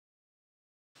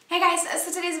Hey guys,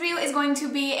 so today's video is going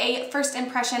to be a first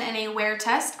impression and a wear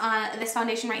test on this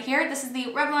foundation right here. This is the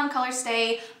Revlon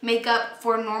Colorstay Makeup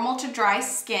for Normal to Dry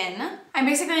Skin. I'm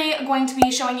basically going to be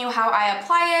showing you how I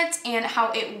apply it and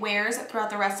how it wears throughout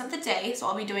the rest of the day. So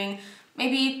I'll be doing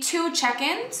maybe 2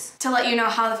 check-ins to let you know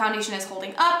how the foundation is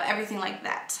holding up, everything like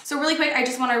that. So really quick, I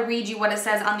just want to read you what it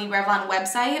says on the Revlon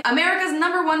website. America's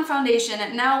 #1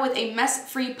 foundation, now with a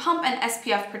mess-free pump and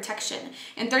SPF protection.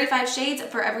 In 35 shades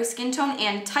for every skin tone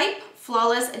and type.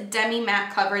 Flawless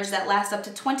demi-matte coverage that lasts up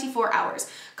to 24 hours.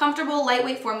 Comfortable,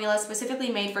 lightweight formula specifically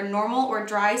made for normal or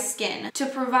dry skin to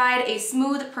provide a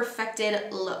smooth,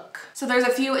 perfected look. So there's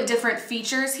a few different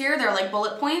features here. They're like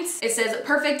bullet points. It says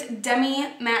perfect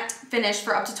demi-matte finish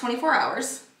for up to 24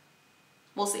 hours.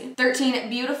 We'll see. 13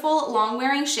 beautiful,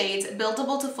 long-wearing shades,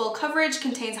 buildable to full coverage,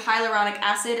 contains hyaluronic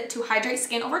acid to hydrate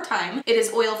skin over time. It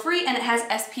is oil-free and it has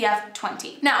SPF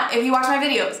 20. Now, if you watch my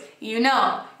videos, you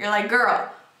know, you're like,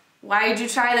 girl, why did you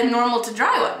try the normal to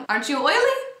dry one? Aren't you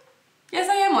oily? Yes,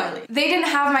 I am oily. They didn't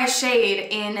have my shade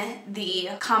in the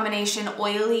combination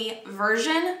oily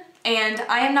version, and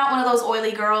I am not one of those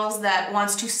oily girls that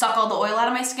wants to suck all the oil out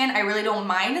of my skin. I really don't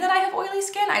mind that I have oily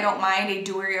skin. I don't mind a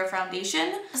dewier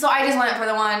foundation. So I just went for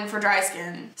the one for dry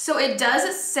skin. So it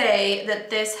does say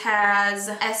that this has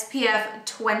SPF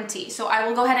 20. So I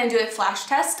will go ahead and do a flash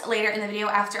test later in the video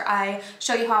after I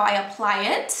show you how I apply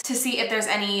it to see if there's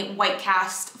any white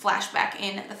cast flashback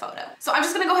in the photo. So I'm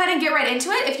just gonna go ahead and get right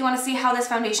into it. If you wanna see how this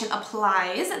foundation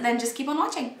applies, then just keep on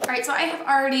watching. All right, so I have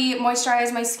already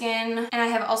moisturized my skin and I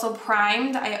have also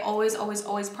primed. I always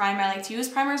prime. I like to use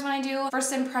primers when I do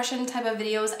first impression type of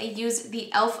videos. I use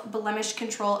the Elle Blemish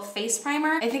Control Face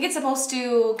Primer. I think it's supposed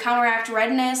to counteract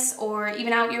redness or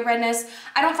even out your redness.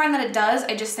 I don't find that it does.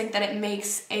 I just think that it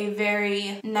makes a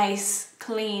very nice,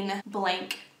 clean,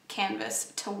 blank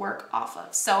canvas to work off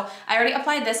of. So I already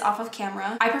applied this off of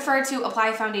camera. I prefer to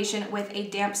apply foundation with a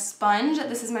damp sponge.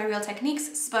 This is my Real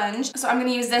Techniques sponge. So I'm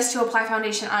gonna use this to apply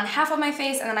foundation on half of my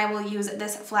face, and then I will use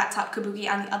this flat top kabuki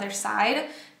on the other side.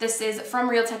 This is from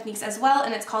Real Techniques as well,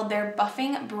 and it's called their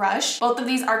buffing brush. Both of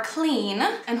these are clean,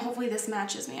 and hopefully this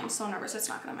matches me. I'm so nervous it's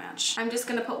not gonna match. I'm just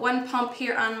gonna put 1 pump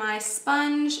here on my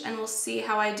sponge, and we'll see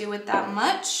how I do with that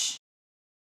much.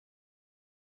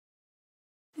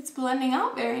 It's blending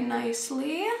out very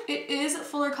nicely. It is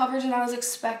fuller coverage than I was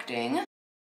expecting.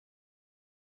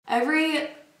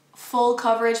 Every full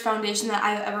coverage foundation that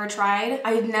I've ever tried,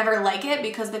 I never like it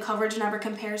because the coverage never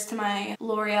compares to my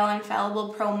L'Oreal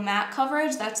Infallible Pro Matte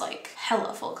coverage. That's like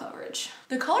hella full coverage.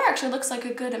 The color actually looks like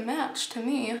a good match to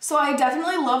me. So I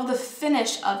definitely love the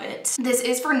finish of it. This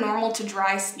is for normal to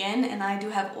dry skin, and I do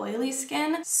have oily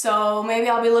skin. So maybe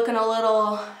I'll be looking a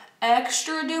little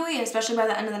extra dewy, especially by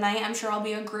the end of the night. I'm sure I'll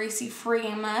be a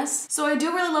greasy-free mess. So I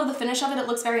do really love the finish of it. It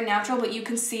looks very natural, but you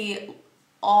can see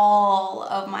all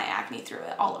of my acne through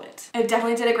it, all of it. It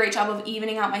definitely did a great job of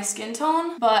evening out my skin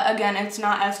tone, but again, it's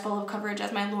not as full of coverage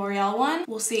as my L'Oreal one.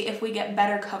 We'll see if we get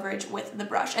better coverage with the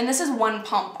brush. And this is 1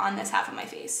 pump on this half of my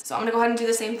face. So I'm gonna go ahead and do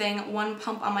the same thing, 1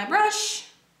 pump on my brush.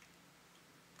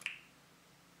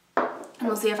 And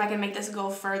we'll see if I can make this go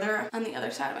further on the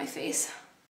other side of my face.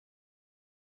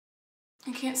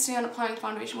 I can't stand applying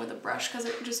foundation with a brush because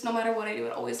it just, no matter what I do,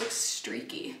 it always looks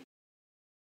streaky.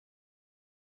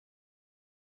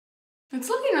 It's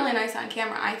looking really nice on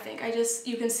camera, I think.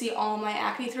 You can see all my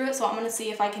acne through it, so I'm gonna see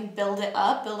if I can build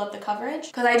up the coverage.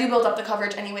 Because I do build up the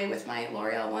coverage anyway with my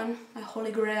L'Oreal one, my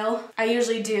holy grail. I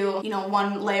usually do, you know,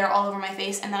 1 layer all over my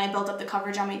face and then I build up the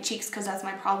coverage on my cheeks because that's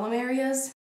my problem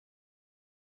areas.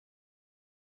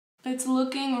 It's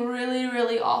looking really,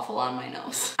 really awful on my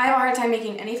nose. I have a hard time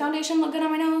making any foundation look good on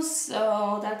my nose,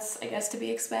 so that's, I guess, to be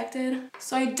expected.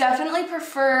 So I definitely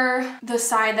prefer the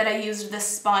side that I used the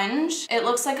sponge. It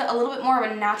looks like a little bit more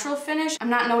of a natural finish.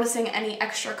 I'm not noticing any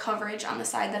extra coverage on the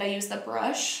side that I used the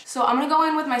brush. So I'm gonna go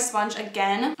in with my sponge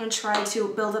again and try to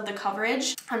build up the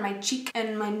coverage on my cheek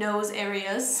and my nose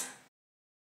areas.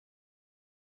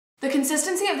 The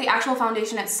consistency of the actual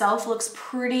foundation itself looks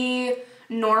pretty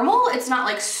normal. It's not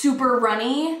like super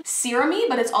runny, serumy,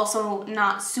 but it's also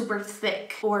not super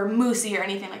thick or moussey or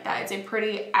anything like that. It's a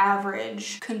pretty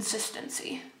average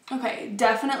consistency. Okay,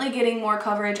 definitely getting more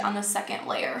coverage on the second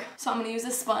layer. So I'm gonna use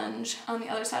a sponge on the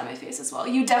other side of my face as well.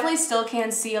 You definitely still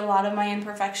can see a lot of my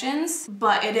imperfections,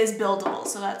 but it is buildable,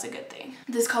 so that's a good thing.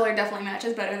 This color definitely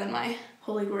matches better than my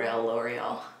Holy Grail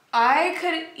L'Oreal. I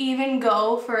could even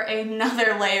go for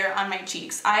another layer on my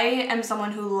cheeks. I am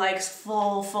someone who likes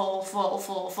full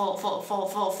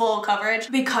coverage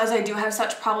because I do have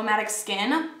such problematic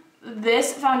skin.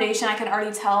 This foundation, I can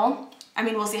already tell, I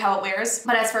mean, we'll see how it wears.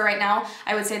 But as for right now,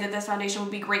 I would say that this foundation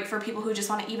would be great for people who just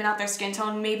want to even out their skin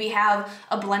tone, maybe have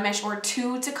a blemish or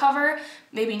two to cover.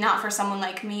 Maybe not for someone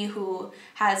like me who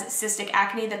has cystic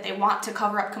acne that they want to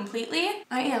cover up completely.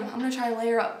 I'm gonna try to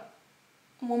layer up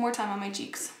one more time on my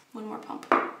cheeks. One more pump.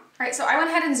 All right, so I went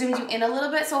ahead and zoomed you in a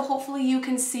little bit, so hopefully you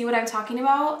can see what I'm talking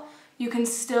about. You can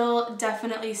still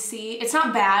definitely see, it's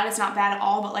not bad at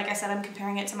all, but like I said, I'm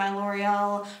comparing it to my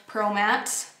L'Oreal Pro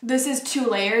Matte. This is 2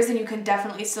 layers and you can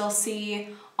definitely still see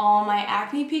all my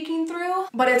acne peeking through,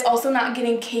 but it's also not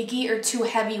getting cakey or too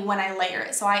heavy when I layer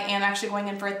it. So I am actually going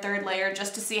in for a 3rd layer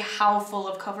just to see how full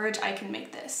of coverage I can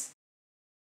make this.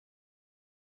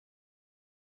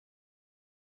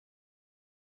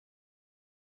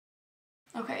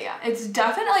 Okay, yeah, it's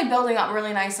definitely building up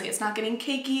really nicely. It's not getting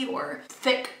cakey or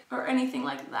thick or anything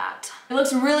like that. It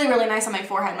looks really, really nice on my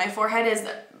forehead. My forehead is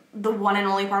the one and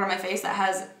only part of my face that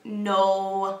has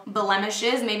no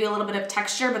blemishes, maybe a little bit of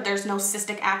texture, but there's no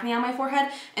cystic acne on my forehead,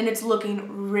 and it's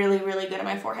looking really, really good on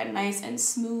my forehead. Nice and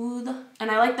smooth. And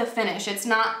I like the finish. It's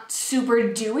not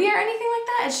super dewy or anything like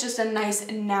that. It's just a nice,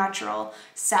 natural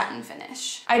satin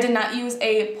finish. I did not use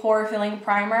a pore filling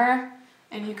primer,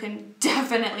 and you can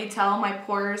definitely tell my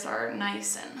pores are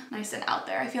nice and out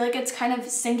there. I feel like it's kind of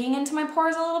sinking into my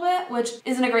pores a little bit, which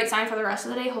isn't a great sign for the rest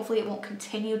of the day. Hopefully it won't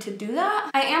continue to do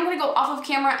that. I am gonna go off of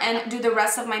camera and do the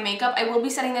rest of my makeup. I will be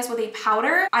setting this with a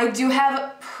powder. I do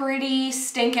have pretty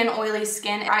stinking oily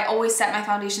skin. I always set my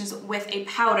foundations with a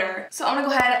powder. So I'm gonna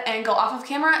go ahead and go off of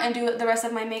camera and do the rest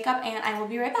of my makeup, and I will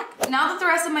be right back. Now that the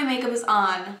rest of my makeup is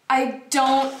on, I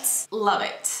don't love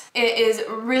it. It is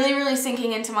really, really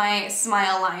sinking into my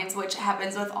smile lines, which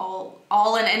happens with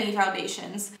all and any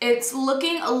foundations. It's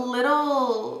looking a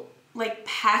little like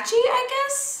patchy, I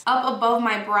guess, up above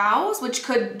my brows, which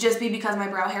could just be because my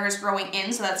brow hair is growing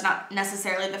in, so that's not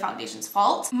necessarily the foundation's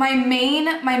fault. My main,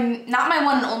 not my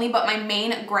one and only, but my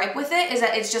main gripe with it is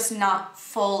that it's just not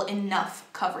full enough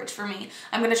coverage for me.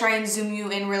 I'm gonna try and zoom you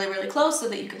in really, really close so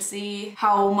that you can see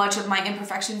how much of my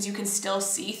imperfections you can still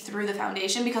see through the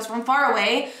foundation, because from far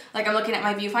away, like I'm looking at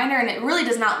my viewfinder and it really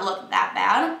does not look that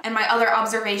bad. And my other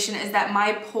observation is that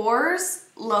my pores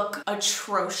look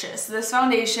atrocious. This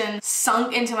foundation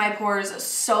sunk into my pores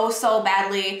so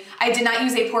badly. I did not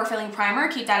use a pore filling primer,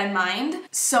 keep that in mind.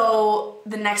 So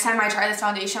the next time I try this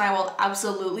foundation, I will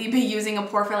absolutely be using a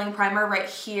pore filling primer right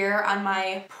here on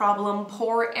my problem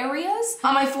pore areas.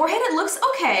 On my forehead, it looks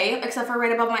okay, except for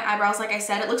right above my eyebrows. Like I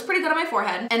said, it looks pretty good on my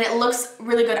forehead, and it looks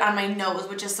really good on my nose,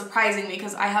 which is surprising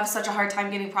because I have such a hard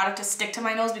time getting product to stick to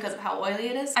my nose because of how oily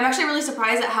it is. I'm actually really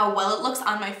surprised at how well it looks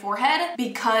on my forehead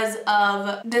because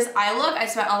of this eye look. I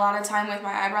spent a lot of time with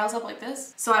my eyebrows up like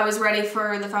this, so I was ready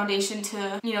for the foundation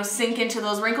to, you know, sink into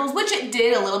those wrinkles, which it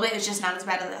did a little bit. It's just not as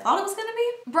bad as I thought it was gonna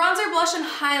be. Bronzer, blush, and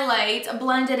highlight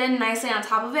blended in nicely on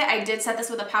top of it. I did set this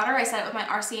with a powder. I set it with my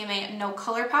RCMA No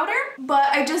Color powder, but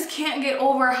I just can't get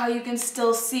over how you can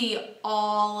still see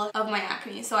all of my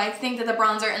acne. So I think that the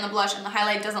bronzer and the blush and the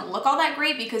highlight doesn't look all that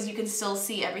great because you can still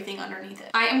see everything underneath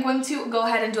it. I am going to go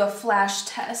ahead and do a flash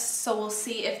test, so we'll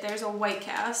see if there's a white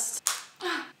cast.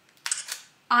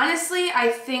 Honestly, I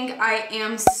think I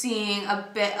am seeing a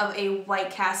bit of a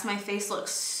white cast. My face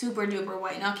looks super duper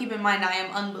white. Now keep in mind, I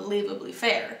am unbelievably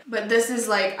fair, but this is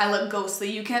like, I look ghostly.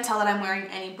 You can't tell that I'm wearing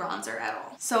any bronzer at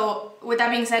all. So with that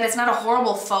being said, it's not a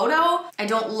horrible photo. I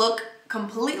don't look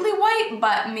completely white,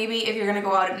 but maybe if you're gonna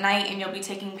go out at night and you'll be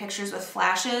taking pictures with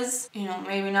flashes, you know,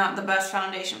 maybe not the best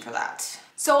foundation for that.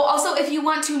 So also, if you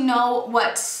want to know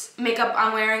what makeup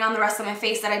I'm wearing on the rest of my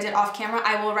face that I did off camera,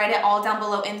 I will write it all down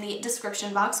below in the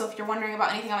description box. So if you're wondering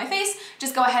about anything on my face,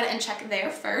 just go ahead and check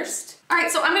there first. All right,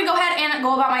 so I'm gonna go ahead and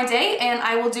go about my day, and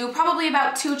I will do probably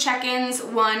about 2 check-ins,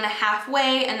 one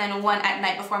halfway and then one at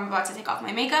night before I'm about to take off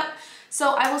my makeup.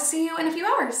 So I will see you in a few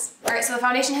hours. All right, so the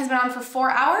foundation has been on for 4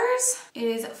 hours. It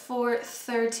is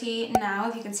 4:30 now,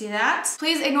 if you can see that.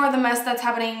 Please ignore the mess that's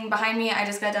happening behind me. I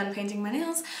just got done painting my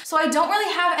nails. So I don't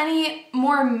really have any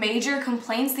more major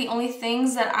complaints. The only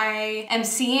things that I am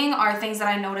seeing are things that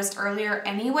I noticed earlier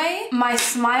anyway. My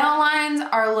smile lines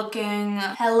are looking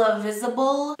hella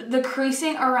visible. The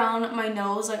creasing around my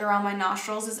nose, like around my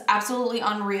nostrils, is absolutely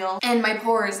unreal. And my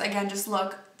pores, again, just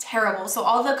look terrible. So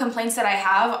all the complaints that I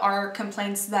have are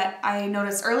complaints that I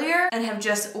noticed earlier and have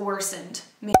just worsened.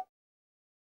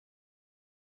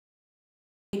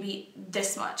 Maybe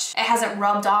this much. It hasn't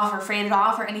rubbed off or faded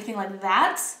off or anything like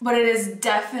that, but it is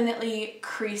definitely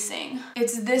creasing.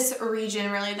 It's this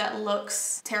region really that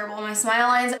looks terrible. My smile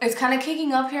lines, it's kind of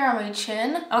kicking up here on my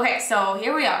chin. Okay, so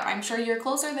here we are. I'm sure you're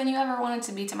closer than you ever wanted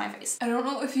to be to my face. I don't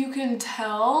know if you can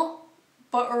tell,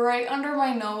 but right under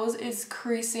my nose is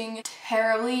creasing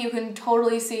terribly. You can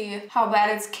totally see how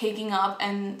bad it's caking up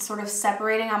and sort of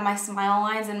separating on my smile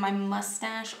lines and my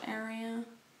mustache area.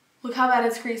 Look how bad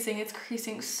it's creasing. It's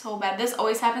creasing so bad. This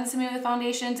always happens to me with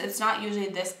foundations. It's not usually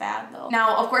this bad though.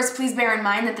 Now, of course, please bear in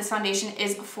mind that this foundation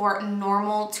is for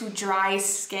normal to dry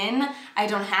skin. I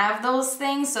don't have those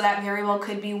things, so that very well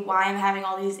could be why I'm having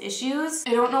all these issues.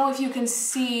 I don't know if you can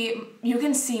see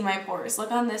my pores.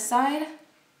 Look on this side.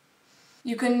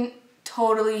 You can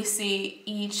totally see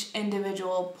each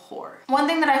individual pore. One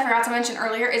thing that I forgot to mention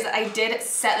earlier is that I did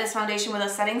set this foundation with a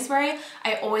setting spray.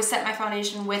 I always set my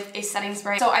foundation with a setting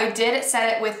spray. So I did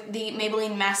set it with the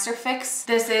Maybelline Master Fix.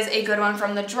 This is a good one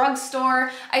from the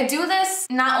drugstore. I do this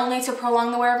not only to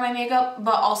prolong the wear of my makeup,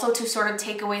 but also to sort of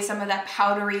take away some of that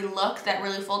powdery look that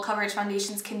really full coverage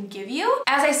foundations can give you.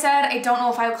 As I said, I don't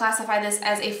know if I would classify this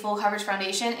as a full coverage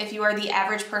foundation. If you are the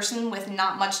average person with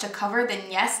not much to cover, then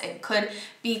yes, it could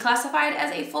be classified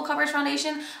as a full coverage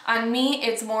foundation. On me,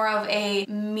 it's more of a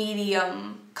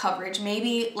medium coverage,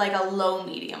 maybe like a low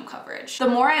medium coverage. The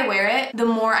more I wear it, the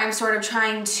more I'm sort of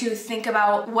trying to think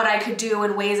about what I could do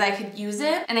and ways I could use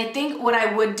it. And I think what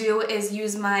I would do is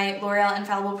use my L'Oreal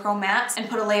Infallible Pro Matte and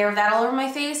put a layer of that all over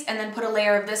my face, and then put a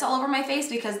layer of this all over my face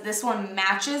because this one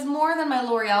matches more than my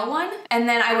L'Oreal one. And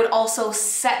then I would also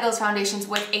set those foundations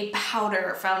with a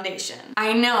powder foundation.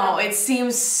 I know, it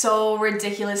seems so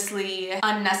ridiculously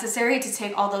unnecessary to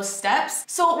take all those steps.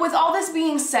 So with all this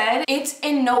being said, it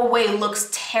in no way looks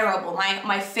terrible.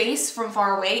 My face from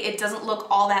far away, it doesn't look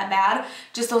all that bad.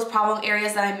 Just those problem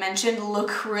areas that I mentioned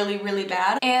look really, really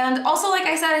bad. And also, like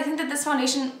I said, I think that this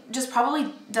foundation just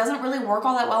probably doesn't really work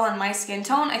all that well on my skin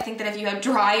tone. I think that if you have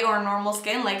dry or normal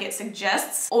skin like it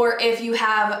suggests, or if you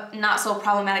have not so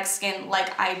problematic skin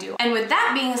like I do. And with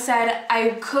that being said,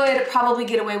 I could probably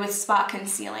get away with spot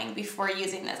concealing before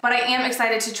using this. But I am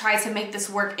excited to try to make this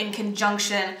work in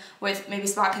conjunction with maybe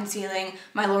spot concealing,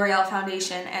 my L'Oreal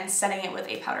foundation, and setting it with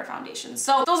a powder foundation.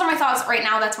 So those are my thoughts right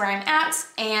now. That's where I'm at,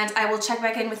 and I will check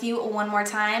back in with you one more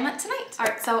time tonight. All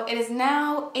right, so it is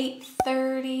now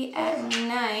 8:30 at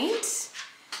night.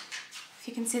 If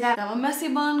you can see that, I have a messy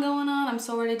bun going on. I'm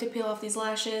so ready to peel off these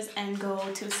lashes and go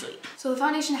to sleep. So the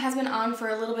foundation has been on for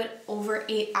a little bit over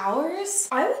 8 hours.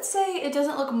 I would say it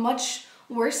doesn't look much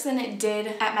worse than it did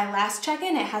at my last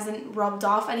check-in. It hasn't rubbed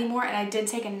off anymore, and I did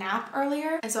take a nap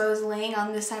earlier, and so I was laying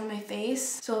on this side of my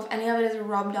face. So if any of it is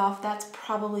rubbed off, that's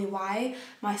probably why.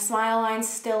 My smile lines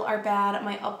still are bad.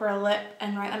 My upper lip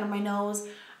and right under my nose,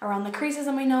 around the creases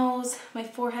of my nose, my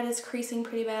forehead is creasing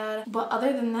pretty bad. But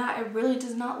other than that, it really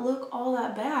does not look all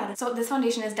that bad. So this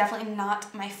foundation is definitely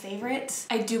not my favorite.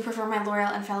 I do prefer my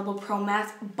L'Oreal Infallible Pro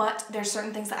Matte, but there's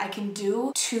certain things that I can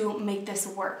do to make this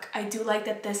work. I do like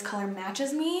that this color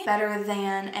matches me better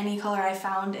than any color I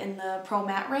found in the Pro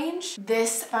Matte range.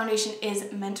 This foundation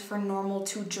is meant for normal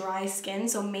to dry skin,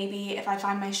 so maybe if I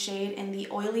find my shade in the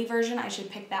oily version, I should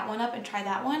pick that one up and try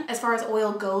that one. As far as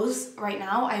oil goes, right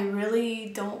now, I really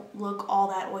don't look all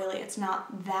that oily. It's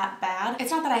not that bad.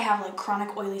 It's not that I have like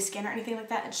chronic oily skin or anything like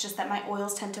that. It's just that my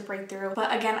oils tend to break through.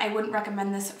 But again, I wouldn't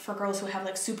recommend this for girls who have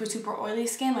like super oily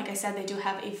skin. Like I said, they do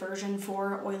have a version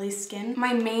for oily skin.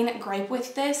 My main gripe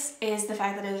with this is the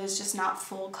fact that it is just not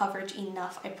full coverage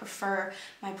enough. I prefer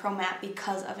my Pro Matte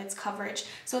because of its coverage.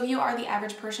 So if you are the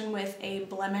average person with a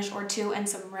blemish or two and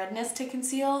some redness to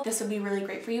conceal, this would be really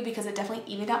great for you because it definitely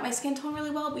evened out my skin tone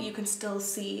really well, but you can still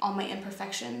see all my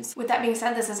imperfections. With that being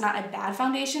said, this is not a bad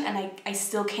foundation, and I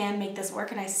still can make this work,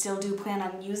 and I still do plan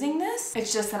on using this.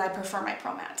 It's just that I prefer my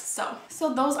Pro Matte. So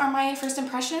those are my first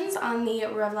impressions on the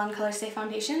Revlon Colorstay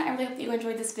foundation. I really hope that you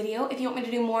enjoyed this video. If you want me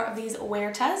to do more of these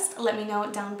wear tests, let me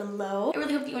know down below. I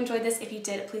really hope that you enjoyed this. If you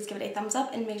did, please give it a thumbs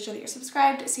up and make sure that you're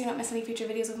subscribed so you don't miss any future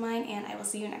videos of mine, and I will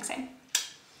see you next time.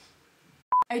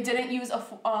 I didn't use a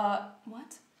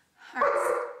what? All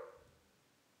right.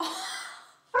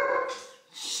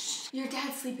 Your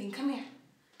dad's sleeping. Come here.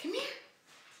 Come here.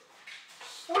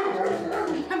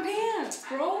 My pants,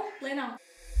 bro. Lay down.